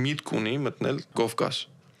միտք ունի մտնել Կովկաս։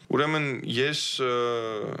 Ուրեմն ես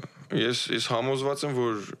համոզված եմ,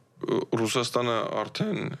 որ Ռուսաստանը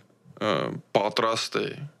արդեն պատրաստ է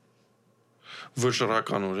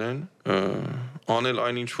վճռականորեն անել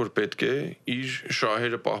այն ինչ որ պետք է իր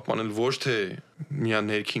շահերը պահպանել ոչ թե միայն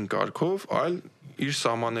ներքին կարգով, այլ իր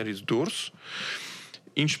սահմաններից դուրս,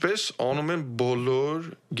 ինչպես անում են բոլոր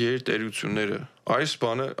գերտերությունները։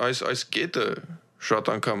 Այս կետը շատ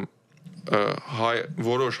անգամ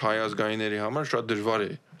որոշ հայ ազգայինների համար շատ դժվար է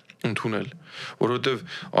ընդունել, որովհետև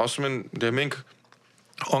ասում են, դե մենք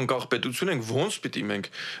անկախ պետություն ենք, ոնց պիտի մենք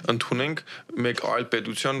ընդունենք մեկ այլ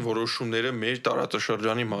պետության որոշումները մեր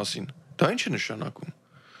տարածաշրջանի մասին։ Դա ինչ է նշանակում։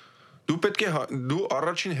 Դու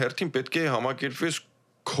առաջին հերթին պետք է համակերպվես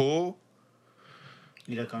քո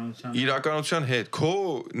իրականության հետ, քո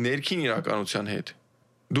ներքին իրականության հետ։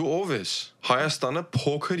 Դու ով ես։ Հայաստանը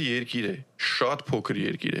փոքր երկիր է, շատ փոքր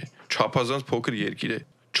երկիր է, չափազանց փոքր երկիր է,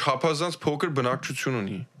 չափազանց փոքր բնակչություն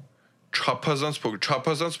ունի, չափազանց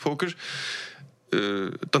փոքր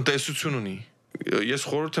տնտեսություն ունի։ Ես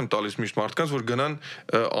խորհուրդ եմ տալիս միշտ մարդկանց, որ գնան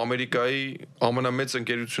Ամերիկայի ամենամեծ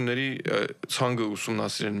ընկերությունների ցանկը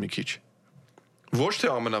ուսումնասիրեն մի քիչ։ Ոչ թե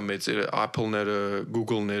ամենամեծերը, Apple-ները,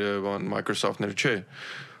 Google-ները, Microsoft-ները, չէ,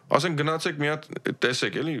 ասենք գնացեք մի հատ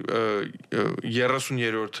տեսեք էլի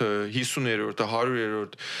 30-րդ, 50-րդ,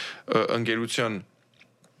 100-րդ ընկերության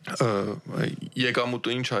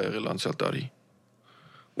եկամուտը ինչ ա եղել անցյալ տարի։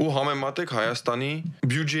 Ու համեմատեք Հայաստանի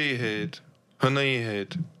բյուջեի հետ, ՀՆ-ի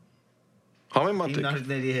հետ։ Համեմատեք։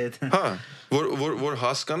 Հիմնարկների հետ։ Հա, որ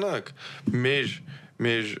հասկանաք մեր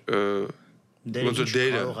ոնց որ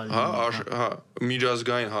դերը, հա,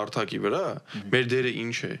 միջազգային հարթակի վրա մեր դերը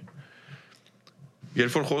ինչ է։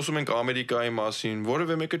 Երբ որ խոսում ենք Ամերիկայի մասին,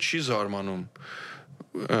 որևէ մեկը չի զարմանում,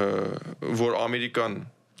 որ Ամերիկան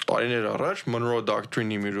տարիներ առաջ Monroe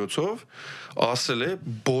Doctrine-ի միջոցով ասել է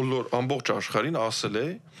ամբողջ աշխարհին ասել է,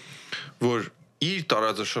 որ իր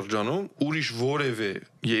տարածաշրջանում ուրիշ որևէ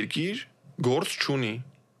երկիր գործ չունի։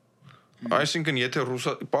 Այսինքն եթե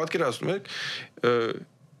պատկերացնում եք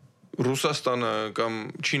Ռուսաստանը կամ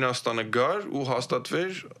Չինաստանը գար ու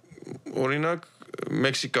հաստատվեր օրինակ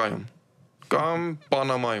Մեքսիկայում կամ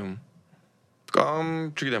Պանամայում կամ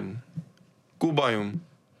չգիտեմ Կուբայում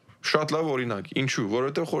շատ լավ օրինակ ինչու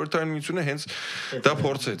որովհետև խորհրդային միությունը հենց դա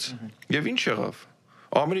փորձեց եւ ինչ եղավ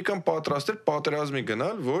Ամերիկան պատրաստ էր պատերազմի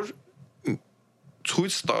գնալ որ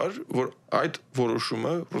ցույց տար որ այդ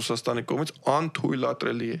որոշումը Ռուսաստանի կողմից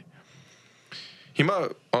անթույլատրելի է հիմա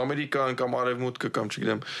Ամերիկան կամ Արևմուտքը կամ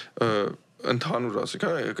չգիտեմ ընդհանուր ասենք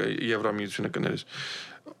հա Եվրամիությունը կներես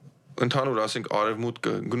ընդհանուր ասենք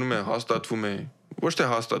Արևմուտքը գնում է հաստատվում է ոչ թե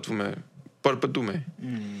հաստատվում է պրպտում է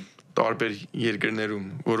տարբեր երկրներում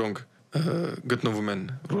որոնք գտնվում են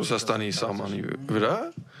Ռուսաստանի սահմանի վրա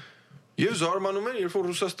եւ զարմանում են երբ որ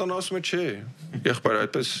Ռուսաստանը ասում է չէ եղբայր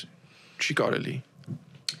այդպես չի կարելի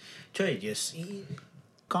չէ ես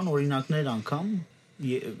կան օրինակներ անգամ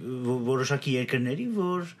որոշակի երկրների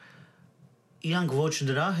որ իրանք ոչ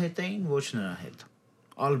դրա հետ էին ոչ նրա հետ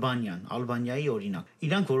Ալբանիայի օրինակ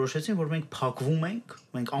իրանք որոշեցին որ մենք փակվում ենք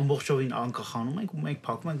մենք ամբողջովին անկախանում ենք ու մենք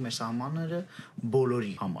փակում ենք մեր սահմանները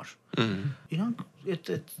բոլորի համար իրանք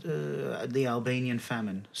the Albanian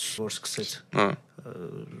famine որ սկսեց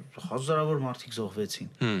հազարավոր մարդիկ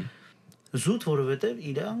զոհվեցին զուտ որովհետև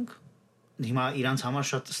իրանք հիմա իրանց համար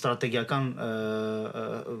շատ ստրատեգիական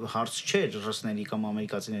հարց չէր ռուսների կամ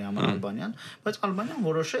ամերիկացիների համար Ալբանիան բայց Ալբանիան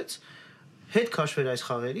որոշեց հետ քաշվեր այս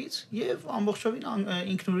խաղերից եւ ամբողջովին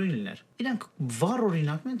ինքնուրույն լիներ։ Իրանք վառ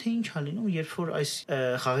օրինակն են թե ինչ ա լինում, երբ որ այս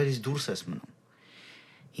խաղերից դուրս ես մնում։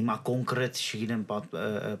 Հիմա կոնկրետ չգիտեմ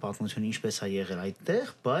պատմությունը ինչպես է եղել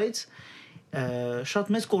այդտեղ, բայց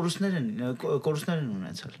շատ մեծ կորուստներ են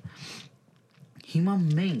ունեցել։ Հիմա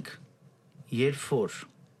մենք երբ որ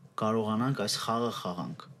կարողանանք այս խաղը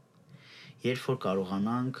խաղանք, երբ որ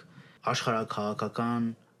կարողանանք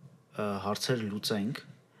աշխարհաքաղաքական հարցեր լուծենք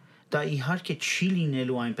դա իհարկե չի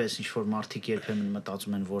լինելու այնպես ինչ որ մարդիկ երբեմն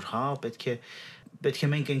մտածում են որ հա պետք է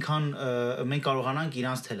մենք այնքան մենք կարողանանք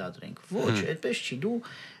իրանց թելադրենք ոչ այդպես չի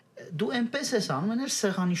դու այնպես ես անում ես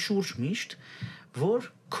սեղանի շուրջ միշտ որ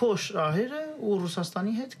քո շահերը ու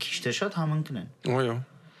Ռուսաստանի հետ քիչ թե շատ համընկնեն այո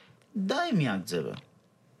դա է միակ ձևը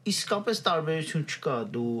իսկապես տարբերություն չկա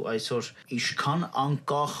դու այսօր ինչքան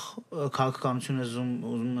անկախ քաղաքականություն ես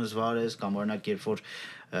ուզում ես վարես կամ օրինակ երբ որ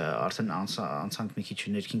արդեն անցանք մի քիչ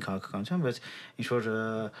ներքին քաղաքականության, բայց ինչ որ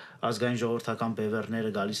ազգային ժողովրդական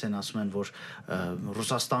բևեռները գալիս են ասում են, որ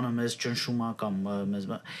Ռուսաստանը մեզ ճնշում է կամ մեզ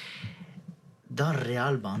դա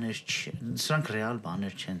ռեալ բաներ չեն, սրանք ռեալ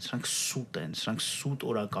բաներ չեն, սրանք սուտ են, սրանք սուտ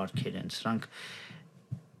օրակարգեր են, սրանք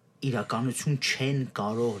իրականություն չեն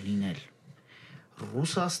կարող լինել։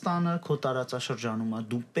 Ռուսաստանը քո տարածաշրջանում է,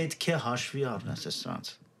 դու պետք է հաշվի առնես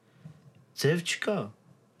սրանց։ Ձև չկա։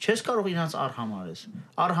 Չես կարող իրանց արհամարես։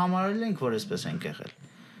 Արհամարել ենք, որ այսպես ենք եղել։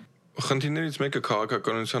 Խնդիրներից մեկը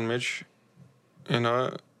քաղաքականության մեջ այնա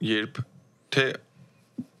երբ թե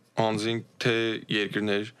անձին, թե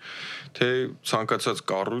երկրներ, թե ցանկացած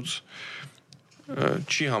կառույց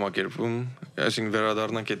չի համակերպվում, այսինքն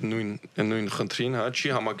վերադառնանք այդ նույն խնդրին, հա, չի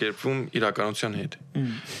համակերպվում իրականության հետ։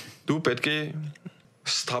 Դու պետք է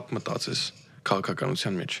ստապ մտածես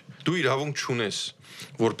քաղաքականության մեջ։ Դու իրավունք չունես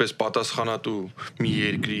որպես պատասխանատու մի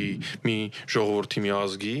երկրի, մի ժողովրդի, մի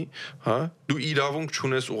ազգի, հա, դու իրավունք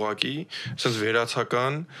չունես ուղակի, ասես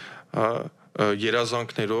վերացական, հա,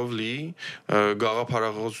 երազանքներով լի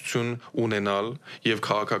գաղափարախոսություն ունենալ եւ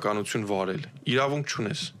քաղաքականություն վարել։ Իրավունք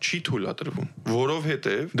չունես, չի թույլատրվում,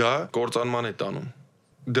 որովհետեւ դա կործանման է տանում։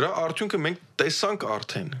 Դրա արդյունքը մենք տեսանք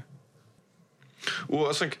արդեն։ Ու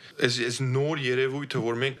ասենք այս նոր երևույթը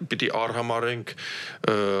որ մենք պիտի արհամարենք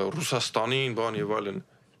Ռուսաստանին, բան եւ այլն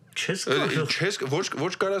չես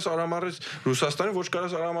ոչ կարաս արհամարես Ռուսաստանին, ոչ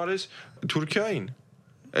կարաս արհամարես Թուրքիային։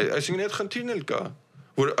 Այսինքն այդ խնդիրն էլ կա,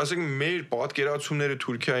 որ ասենք մեր պատկերացումները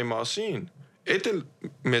Թուրքիայի մասին, դա էլ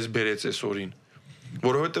մեզ բերեց այսօրին,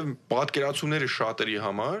 Որովհետև պատկերացումները շատերի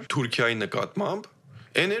համար Թուրքիայի նկատմամբ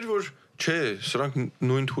այն էր որ չէ, սրանք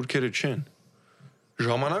նույն թուրքերը չեն։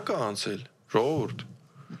 Ժամանակը անցել, ժողովուրդ։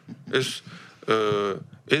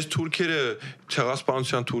 Այս թուրքերը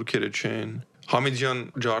ցեղասպանության թուրքերը չեն, Համիդյան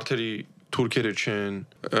ջարդերի թուրքերը չեն,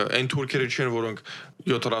 այն թուրքերը չեն, որոնք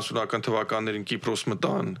 70-ական թվականներին Կիպրոս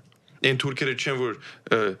մտան, այն թուրքերը չեն, որ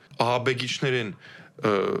ահաբեկիչներ են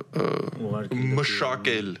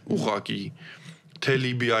մշակել ուղակի թե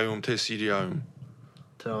Լիբիայում, թե Սիրիայում,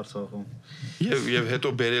 թե Արցախում։ Եվ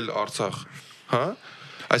հետո բերել Արցախ, հա?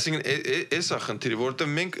 Այսինքն էս է խնդիրը,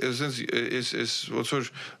 որովհետև մենք այս ոնց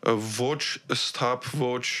որ ոչ ստապ,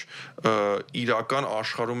 ոչ իրական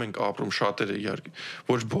աշխարհում ենք ապրում շատերը իհարկե,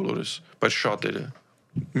 ոչ բոլորս, բայց շատերը։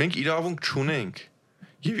 Մենք իրավունք չունենք։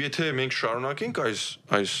 Եվ եթե մենք շարունակենք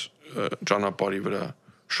այս ճանապարհի վրա,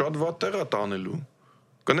 շատ վատ տեղ է տանելու։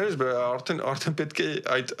 Կներես, արդեն պետք է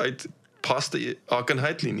այդ փաստը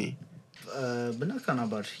ակնհայտ լինի։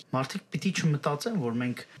 Բնականաբար մարդիկ պիտի չմտածեն որ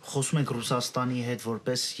մենք խոսում ենք Ռուսաստանի հետ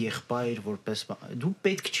որպես եղբայր որպես դու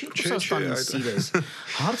պետք չի Ռուսաստանին սիրես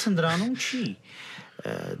հարցը դրանում չի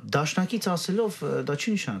դաշնակից ասելով դա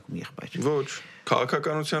չի նշանակում եղբայր ոչ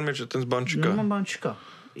քաղաքականության մեջ այդպես բան չկա նման բան չկա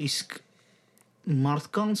իսկ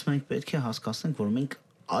մարդկանց մենք պետք է հասկացնենք որ մենք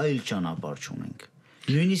այլ ճանապարհ չունենք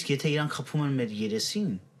նույնիսկ եթե իրանք խփում են մեր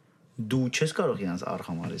երեսին դու չես կարող իրանց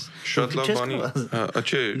արխամարես շատ լավ բանի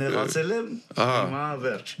չէ նեղացել եմ հիմա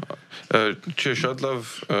վերջ չէ շատ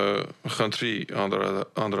լավ խնդրի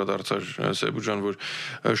անդրադարձար Սեբուջան որ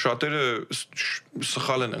շատերը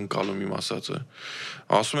սխալ են ընկալում իմ ասածը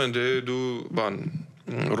ասում են դե դու բան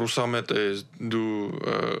ռուսամետ ես դու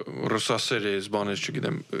ռուսասեր ես բան ես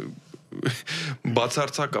չգիտեմ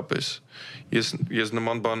բացարձակապես ես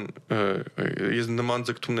նման բան ես նման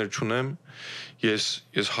ձգտումներ չունեմ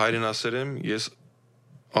ես հայրենասեր եմ ես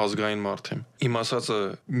ազգային մարդ եմ իմ ասածը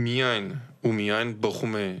միայն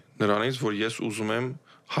բխում է նրանից որ ես ուզում եմ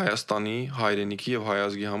Հայաստանի հայրենիքի եւ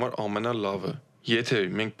հայազգի համար ամենալավը եթե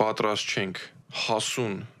մենք պատրաստ չենք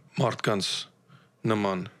հասուն մարդկանց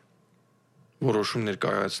նման որոշումներ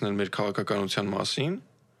կայացնել մեր քաղաքականության մասին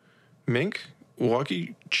մենք ուղղակի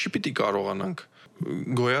չպիտի կարողանանք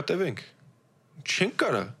գոյատևենք չենք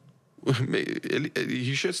կարա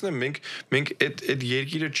հիշեցնեմ մենք այդ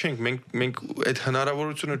երկիրը չենք մենք այդ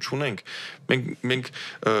հնարավորությունը չունենք մենք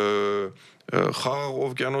խաղաղ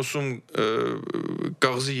օվկիանոսում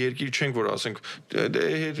կղզի երկիր չենք որ ասենք դե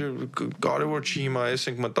կարևոր չի հիմա էս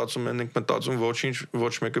ենք մտածում ոչինչ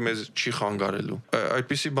ոչ մեկը մեզ չի խանգարելու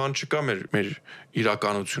այդպիսի բան չկա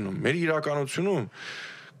մեր իրականությունում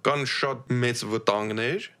կան շատ մեծ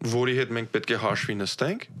վտանգներ, որի հետ մենք պետք է հաշվի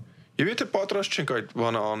նստենք, եւ եթե պատրաստ չենք այդ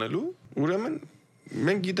բանը անելու, ուրեմն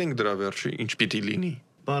մենք գիտենք դրա վերջը ինչ պիտի լինի։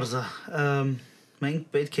 Բարձա, մենք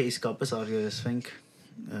պետք է իսկապես արիերեսվենք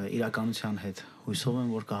իրականության հետ։ Հույսով եմ,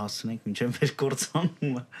 որ կհասցնենք մինչև մեր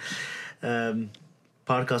կործանումը։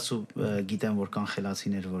 Պարկասու գիտեմ, որ կան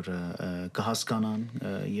խելացիներ, որ կհասկանան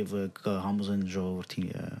եւ կհամոզեն ժողովրդի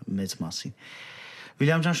մեծ մասին։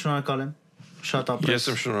 Վիլյամ ջան, շնորհակալ եմ։ Շատ ապրես։ Ես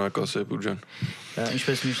եմ շնորհակալ Սեբուր ջան։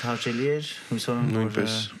 Ինչպես միշտ հաճելի էր, հույսով եմ որ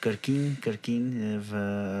կրկին եւ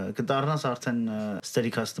կդառնաս արդեն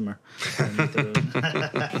steady customer։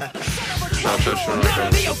 Շատ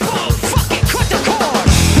շնորհակալ։